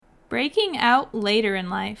breaking out later in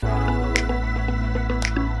life.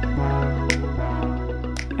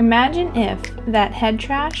 Imagine if that head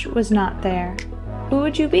trash was not there. Who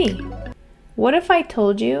would you be? What if I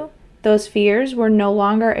told you those fears were no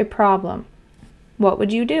longer a problem? What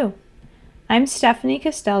would you do? I'm Stephanie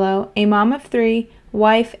Costello, a mom of 3,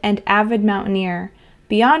 wife, and avid mountaineer.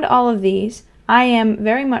 Beyond all of these, I am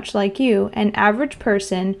very much like you, an average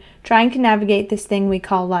person trying to navigate this thing we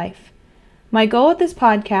call life. My goal with this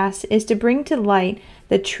podcast is to bring to light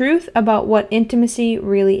the truth about what intimacy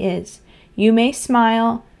really is. You may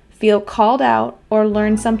smile, feel called out, or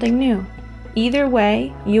learn something new. Either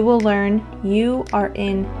way, you will learn you are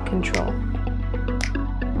in control.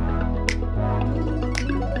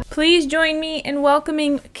 Please join me in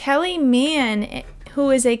welcoming Kelly Mann, who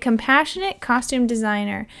is a compassionate costume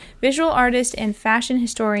designer, visual artist, and fashion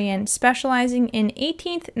historian specializing in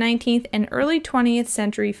 18th, 19th, and early 20th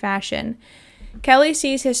century fashion. Kelly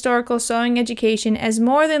sees historical sewing education as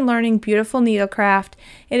more than learning beautiful needlecraft.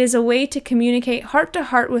 It is a way to communicate heart to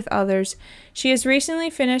heart with others. She has recently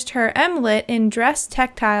finished her MLit in Dress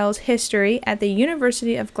Textiles History at the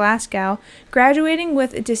University of Glasgow, graduating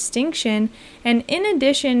with distinction, and in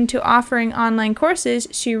addition to offering online courses,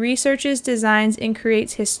 she researches, designs, and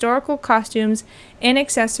creates historical costumes and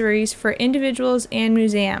accessories for individuals and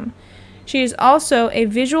museums. She is also a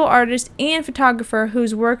visual artist and photographer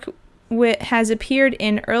whose work has appeared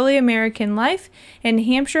in Early American Life and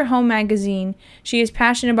Hampshire Home Magazine. She is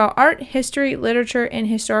passionate about art, history, literature, and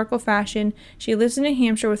historical fashion. She lives in New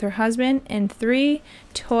Hampshire with her husband and 3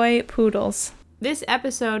 toy poodles. This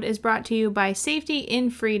episode is brought to you by Safety in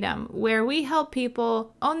Freedom, where we help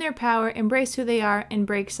people own their power, embrace who they are, and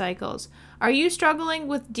break cycles. Are you struggling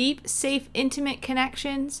with deep, safe, intimate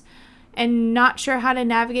connections and not sure how to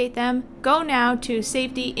navigate them? Go now to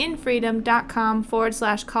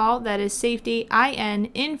safetyinfreedom.com/call. That is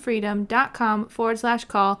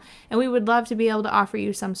safetyinfreedom.com/call. And we would love to be able to offer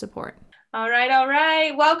you some support. All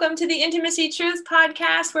right. Welcome to the Intimacy Truth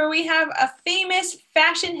podcast, where we have a famous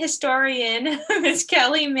fashion historian, Miss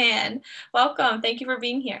Kelly Mann. Welcome. Thank you for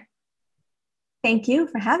being here. Thank you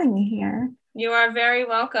for having me here. You are very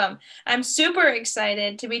welcome. I'm super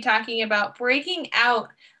excited to be talking about breaking out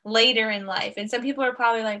later in life. And some people are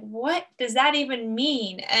probably like, what does that even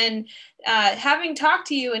mean? And having talked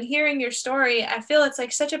to you and hearing your story, I feel it's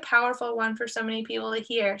like such a powerful one for so many people to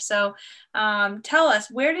hear. So tell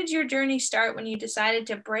us, where did your journey start when you decided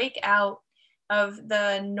to break out of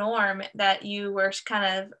the norm that you were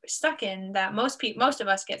kind of stuck in, that most of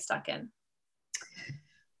us get stuck in?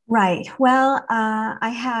 Right. Well, I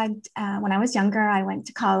had, when I was younger, I went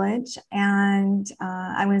to college and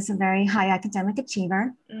I was a very high academic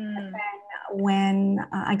achiever. And then when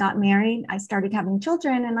I got married, I started having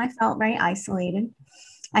children and I felt very isolated.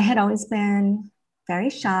 I had always been very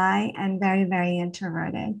shy and very, very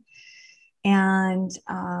introverted. And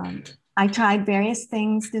I tried various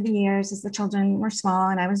things through the years as the children were small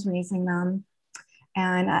and I was raising them.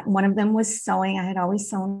 And one of them was sewing. I had always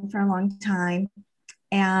sewn for a long time.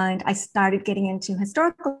 And I started getting into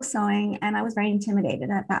historical sewing, and I was very intimidated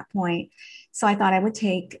at that point. So I thought I would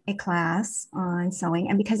take a class on sewing.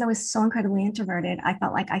 And because I was so incredibly introverted, I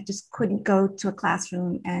felt like I just couldn't go to a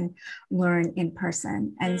classroom and learn in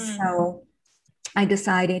person. And so I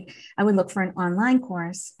decided I would look for an online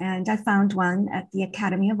course. And I found one at the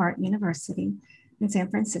Academy of Art University in San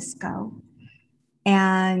Francisco.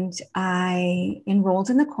 And I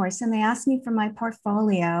enrolled in the course and they asked me for my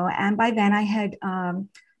portfolio. And by then I had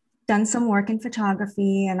done some work in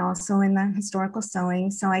photography and also in the historical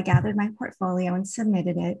sewing. So I gathered my portfolio and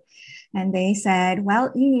submitted it. And they said,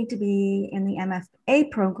 well, you need to be in the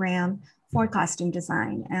MFA program for costume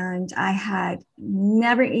design. And I had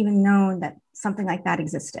never even known that something like that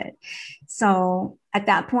existed. So at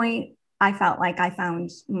that point, I felt like I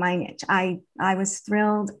found my niche. I was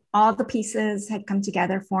thrilled. All the pieces had come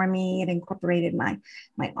together for me. It incorporated my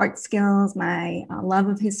art skills, my love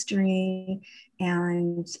of history,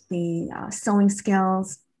 and the sewing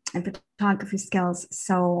skills and photography skills.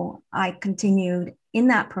 So I continued in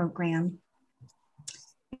that program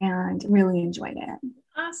and really enjoyed it.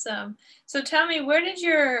 Awesome. So tell me, where did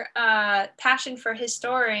your passion for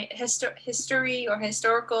history or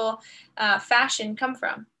historical fashion come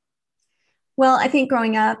from? Well, I think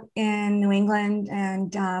growing up in New England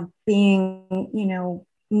and being,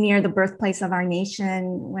 near the birthplace of our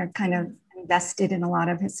nation, we're kind of invested in a lot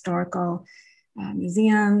of historical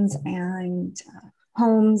museums and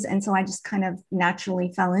homes. And so I just kind of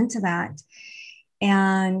naturally fell into that.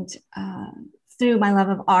 And through my love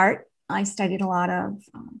of art, I studied a lot of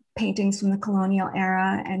paintings from the colonial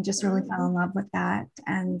era and just really fell in love with that.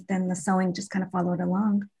 And then the sewing just kind of followed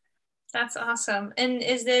along. That's awesome. And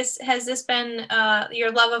has this been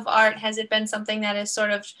your love of art? Has it been something that has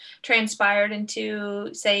sort of transpired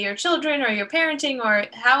into, say, your children or your parenting, or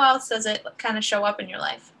how else does it kind of show up in your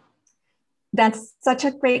life? That's such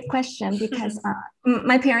a great question because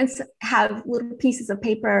my parents have little pieces of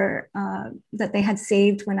paper that they had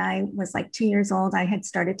saved when I was like 2 years old. I had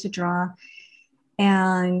started to draw.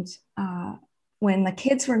 And when the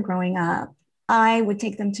kids were growing up, I would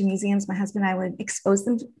take them to museums. My husband and I would expose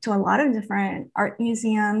them to a lot of different art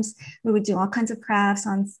museums. We would do all kinds of crafts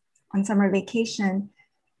on summer vacation.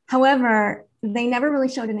 However, they never really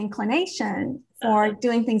showed an inclination for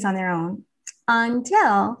doing things on their own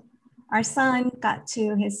until our son got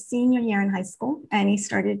to his senior year in high school and he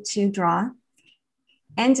started to draw,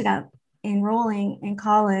 ended up enrolling in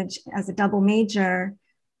college as a double major,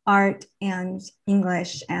 art and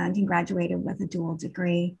English, and he graduated with a dual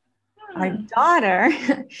degree. Our daughter,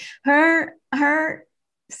 her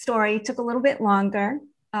story took a little bit longer.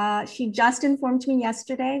 She just informed me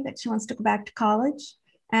yesterday that she wants to go back to college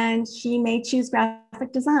and she may choose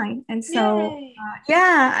graphic design. And so,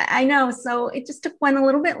 yeah, I know. So it just took one a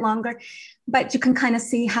little bit longer, but you can kind of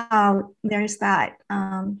see how there's that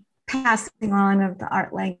passing on of the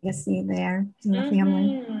art legacy there in the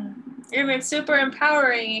family. It's super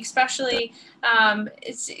empowering, especially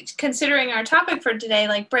it's considering our topic for today,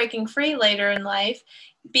 like breaking free later in life,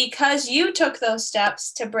 because you took those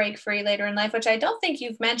steps to break free later in life, which I don't think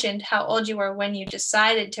you've mentioned how old you were when you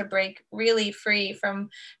decided to break really free from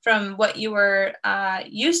what you were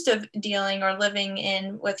used to dealing or living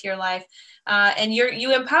in with your life. And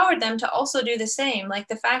you empowered them to also do the same. Like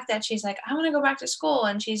the fact that she's like, I want to go back to school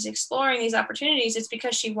and she's exploring these opportunities, it's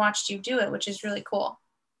because she watched you do it, which is really cool.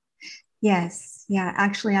 Yes. Yeah.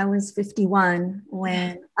 Actually, I was 51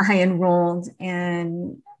 when I enrolled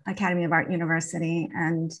in Academy of Art University.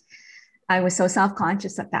 And I was so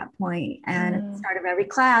self-conscious at that point. And at the start of every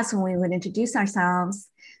class, when we would introduce ourselves,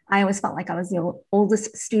 I always felt like I was the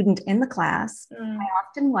oldest student in the class. I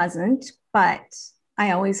often wasn't, but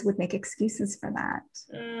I always would make excuses for that.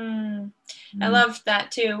 I loved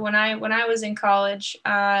that too. When I was in college,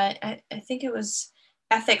 I think it was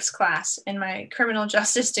ethics class in my criminal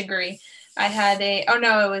justice degree. I had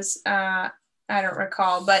I don't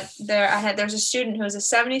recall, but there's a student who was a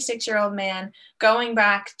 76-year-old man going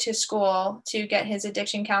back to school to get his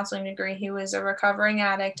addiction counseling degree. He was a recovering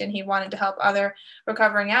addict and he wanted to help other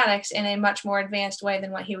recovering addicts in a much more advanced way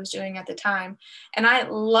than what he was doing at the time. And I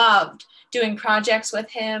loved doing projects with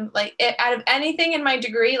him. Like out of anything in my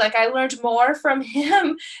degree, like I learned more from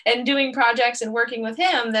him and doing projects and working with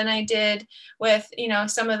him than I did with,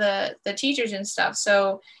 some of the teachers and stuff.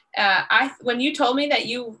 So when you told me that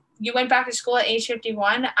you went back to school at age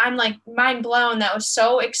 51, I'm like mind blown. That was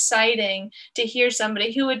so exciting to hear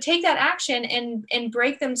somebody who would take that action and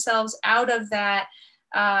break themselves out of that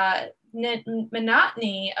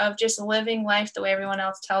monotony of just living life the way everyone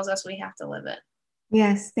else tells us we have to live it.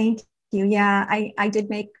 Yes, thank you. Yeah, I did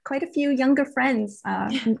make quite a few younger friends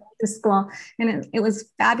from the school, and it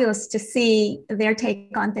was fabulous to see their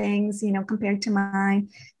take on things, compared to mine.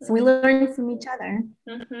 So we learned from each other.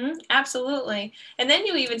 Absolutely. And then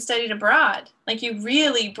you even studied abroad. Like you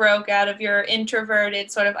really broke out of your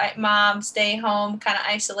introverted sort of mom, stay home, kind of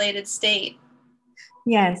isolated state.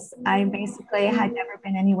 Yes, I basically had never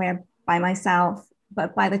been anywhere by myself,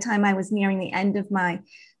 but by the time I was nearing the end of my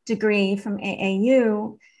degree from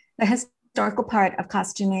AAU, the historical part of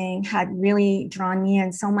costuming had really drawn me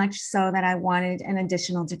in, so much so that I wanted an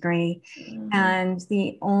additional degree. And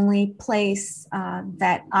the only place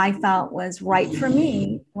that I felt was right for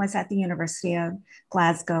me was at the University of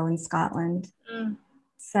Glasgow in Scotland.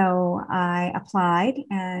 So I applied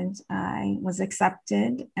and I was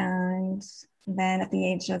accepted. And then at the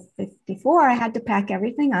age of 54, I had to pack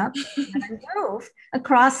everything up and I drove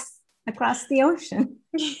across the ocean.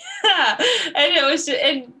 Yeah, and it was,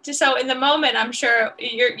 and so in the moment, I'm sure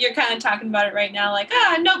you're kind of talking about it right now, like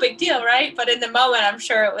no big deal, right? But in the moment, I'm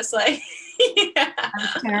sure it was like, yeah. I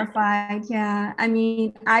was terrified. Yeah, I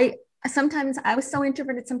mean, sometimes I was so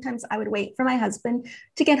introverted. Sometimes I would wait for my husband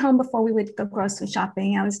to get home before we would go grocery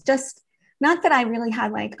shopping. I was just, not that I really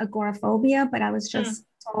had like agoraphobia, but I was just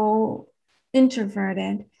so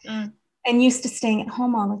introverted and used to staying at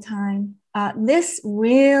home all the time. This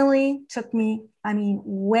really took me,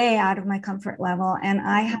 way out of my comfort level. And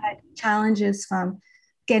I had challenges from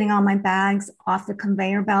getting all my bags off the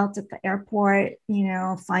conveyor belt at the airport,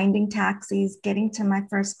 finding taxis, getting to my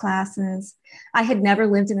first classes. I had never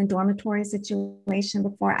lived in a dormitory situation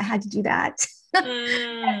before. I had to do that,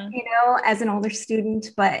 as an older student,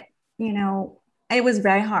 but, it was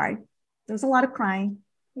very hard. There was a lot of crying.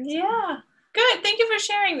 Yeah. Good. Thank you for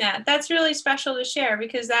sharing that. That's really special to share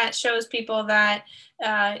because that shows people that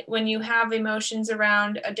when you have emotions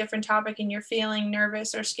around a different topic and you're feeling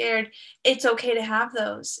nervous or scared, it's okay to have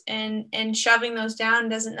those. And shoving those down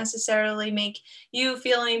doesn't necessarily make you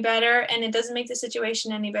feeling better, and it doesn't make the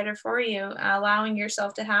situation any better for you. Allowing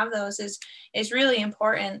yourself to have those is really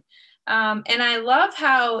important. And I love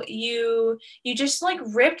how you just like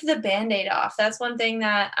ripped the Band-Aid off. That's one thing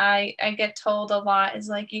that I get told a lot is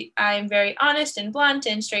like I'm very honest and blunt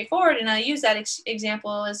and straightforward, and I use that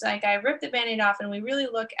example as like I rip the Band-Aid off and we really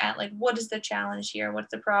look at like what is the challenge here,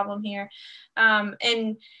 what's the problem here.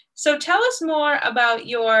 And so tell us more about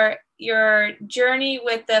your journey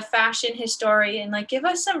with the fashion historian. Like give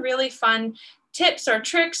us some really fun tips or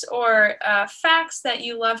tricks or facts that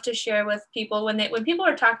you love to share with people when people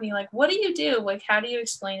are talking to you, like what do you do, like how do you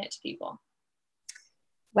explain it to people?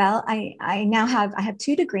 Well, I now have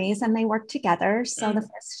 2 degrees and they work together. So the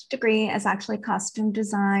first degree is actually costume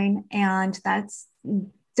design, and that's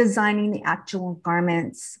designing the actual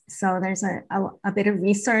garments. So there's a bit of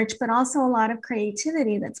research, but also a lot of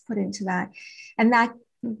creativity that's put into that. And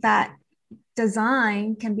that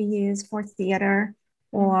design can be used for theater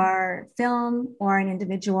or film or an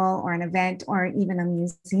individual or an event or even a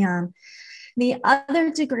museum. The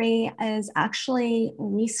other degree is actually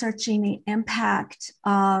researching the impact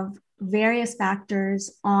of various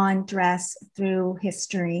factors on dress through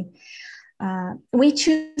history. We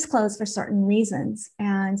choose clothes for certain reasons,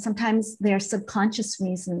 and sometimes they're subconscious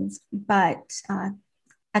reasons, but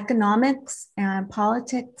economics and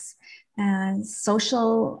politics and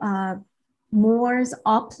social mores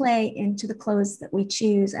all play into the clothes that we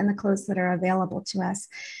choose and the clothes that are available to us.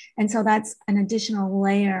 And so that's an additional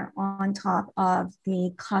layer on top of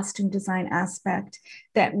the costume design aspect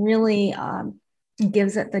that really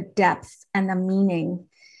gives it the depth and the meaning.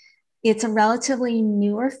 It's a relatively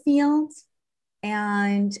newer field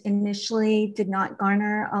and initially did not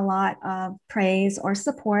garner a lot of praise or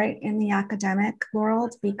support in the academic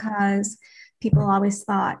world because people always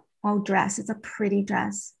thought, oh, dress is a pretty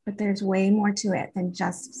dress, but there's way more to it than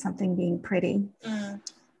just something being pretty.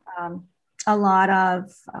 A lot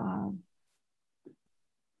of,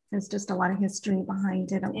 there's just a lot of history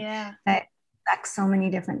behind it that affects so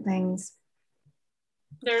many different things.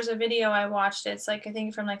 There's a video I watched. It's like, I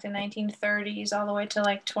think from like the 1930s all the way to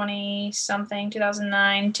like 20 something,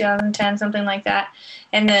 2009, 2010, something like that.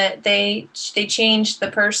 And they changed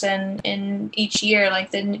the person in each year,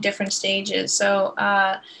 like the different stages. So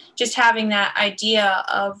just having that idea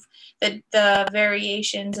of the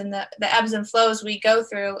variations and the ebbs and flows we go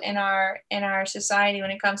through in our society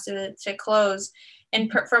when it comes to clothes.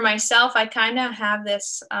 And for myself, I kind of have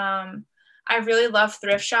this, I really love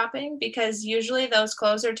thrift shopping because usually those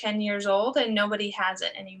clothes are 10 years old and nobody has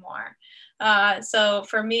it anymore. So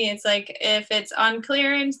for me, it's like if it's on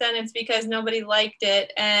clearance, then it's because nobody liked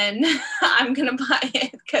it and I'm going to buy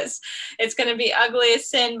it because it's going to be ugly as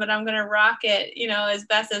sin, but I'm going to rock it, as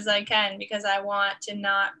best as I can because I want to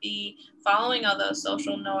not be following all those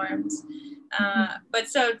social norms. But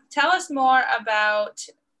so tell us more about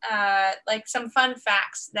like some fun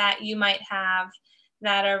facts that you might have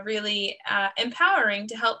that are really empowering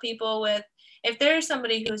to help people with, if there's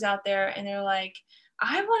somebody who's out there and they're like,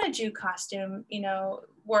 I want to do costume,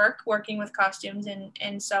 working with costumes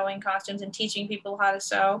and sewing costumes and teaching people how to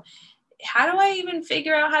sew. How do I even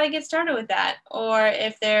figure out how to get started with that? Or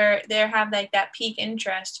if they have like that peak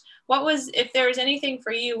interest, if there was anything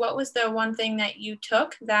for you, what was the one thing that you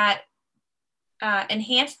took that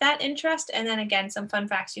enhanced that interest? And then again, some fun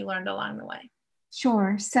facts you learned along the way.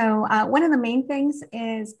 Sure. So one of the main things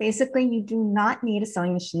is basically you do not need a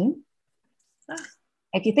sewing machine.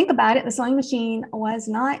 If you think about it, the sewing machine was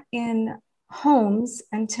not in homes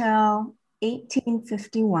until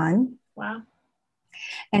 1851. Wow.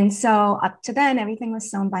 And so up to then, everything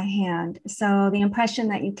was sewn by hand. So the impression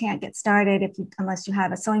that you can't get started unless you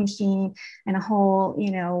have a sewing machine and a whole,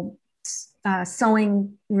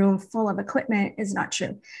 sewing room full of equipment is not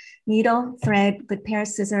true. Needle, thread, good pair of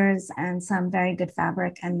scissors, and some very good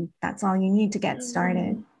fabric, and that's all you need to get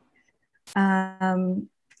started.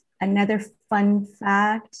 Another fun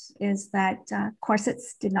fact is that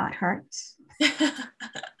corsets did not hurt.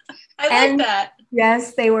 I like that.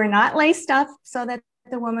 Yes, they were not laced up so that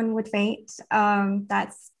the woman would faint.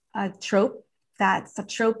 That's a trope. That's a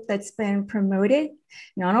trope that's been promoted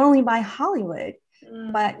not only by Hollywood,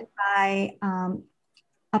 but by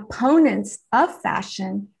opponents of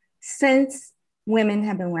fashion since women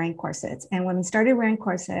have been wearing corsets, and women started wearing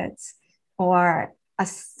corsets or a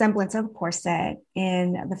semblance of a corset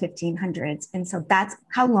in the 1500s. And so that's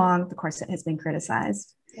how long the corset has been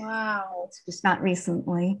criticized. Wow. It's just not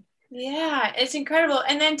recently. Yeah, it's incredible.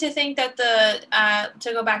 And then to think that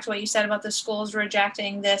to go back to what you said about the schools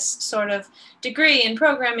rejecting this sort of degree in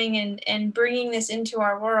programming and bringing this into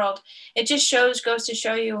our world, it just goes to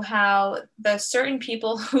show you how the certain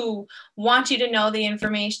people who want you to know the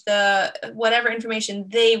information, whatever information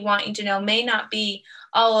they want you to know may not be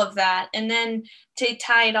all of that. And then to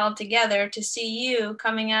tie it all together, to see you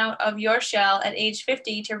coming out of your shell at age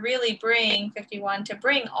 50 to really bring 51, to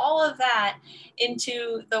bring all of that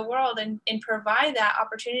into the world and provide that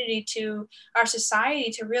opportunity to our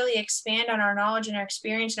society to really expand on our knowledge and our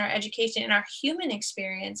experience and our education and our human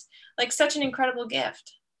experience, like such an incredible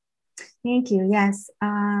gift. Thank you. Yes.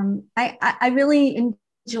 I really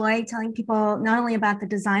enjoy telling people not only about the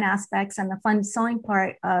design aspects and the fun sewing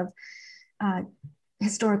part of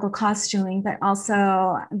historical costuming, but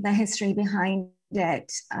also the history behind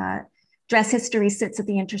it. Dress history sits at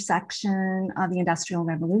the intersection of the Industrial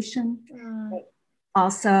Revolution.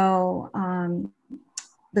 Also,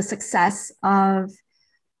 the success of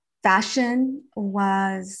fashion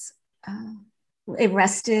was, it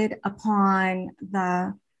rested upon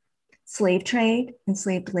the slave trade,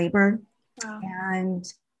 enslaved labor,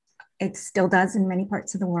 and it still does in many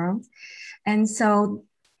parts of the world. And so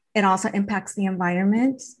it also impacts the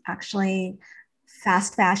environment. Actually,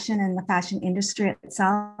 fast fashion and the fashion industry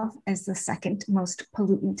itself is the second most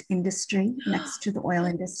pollutant industry next to the oil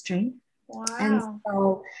industry. Wow. And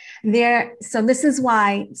so this is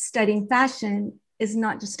why studying fashion is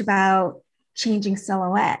not just about changing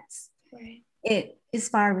silhouettes. Right. It is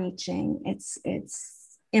far reaching. It's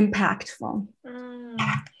impactful.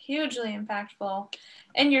 Hugely impactful.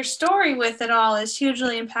 And your story with it all is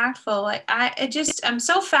hugely impactful. Like I'm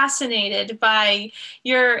so fascinated by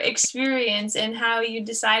your experience and how you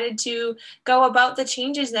decided to go about the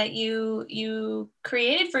changes that you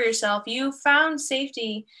created for yourself. You found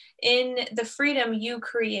safety in the freedom you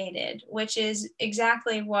created, which is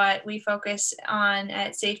exactly what we focus on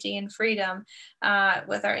at Safety and Freedom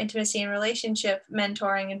with our intimacy and relationship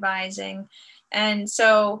mentoring, advising. And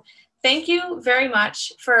so thank you very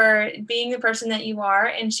much for being the person that you are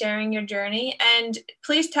and sharing your journey. And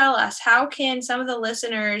please tell us, how can some of the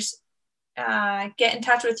listeners get in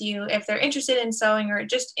touch with you if they're interested in sewing or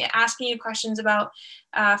just asking you questions about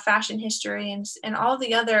fashion history and all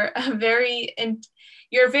the other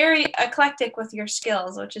you're very eclectic with your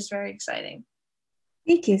skills, which is very exciting.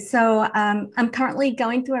 Thank you. So I'm currently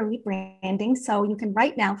going through a rebranding. So you can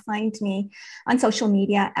right now find me on social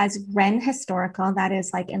media as Wren Historical. That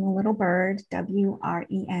is like in the little bird,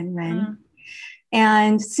 WREN, Wren.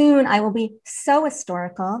 And soon I will be Sew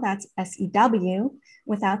Historical. That's SEW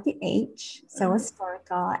without the H, Sew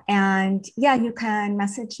Historical. And yeah, you can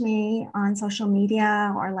message me on social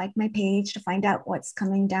media or like my page to find out what's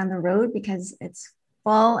coming down the road, because it's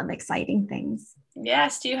full of exciting things.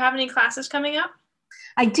 Yes. Do you have any classes coming up?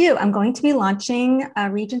 I do. I'm going to be launching a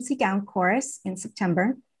Regency gown course in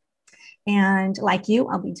September. And like you,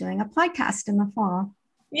 I'll be doing a podcast in the fall.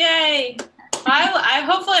 Yay.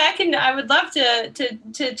 I would love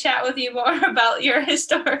to chat with you more about your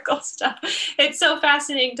historical stuff. It's so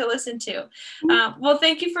fascinating to listen to. Well,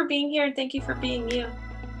 thank you for being here. And thank you for being you.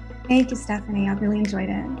 Thank you, Stephanie. I really enjoyed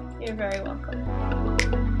it. You're very welcome.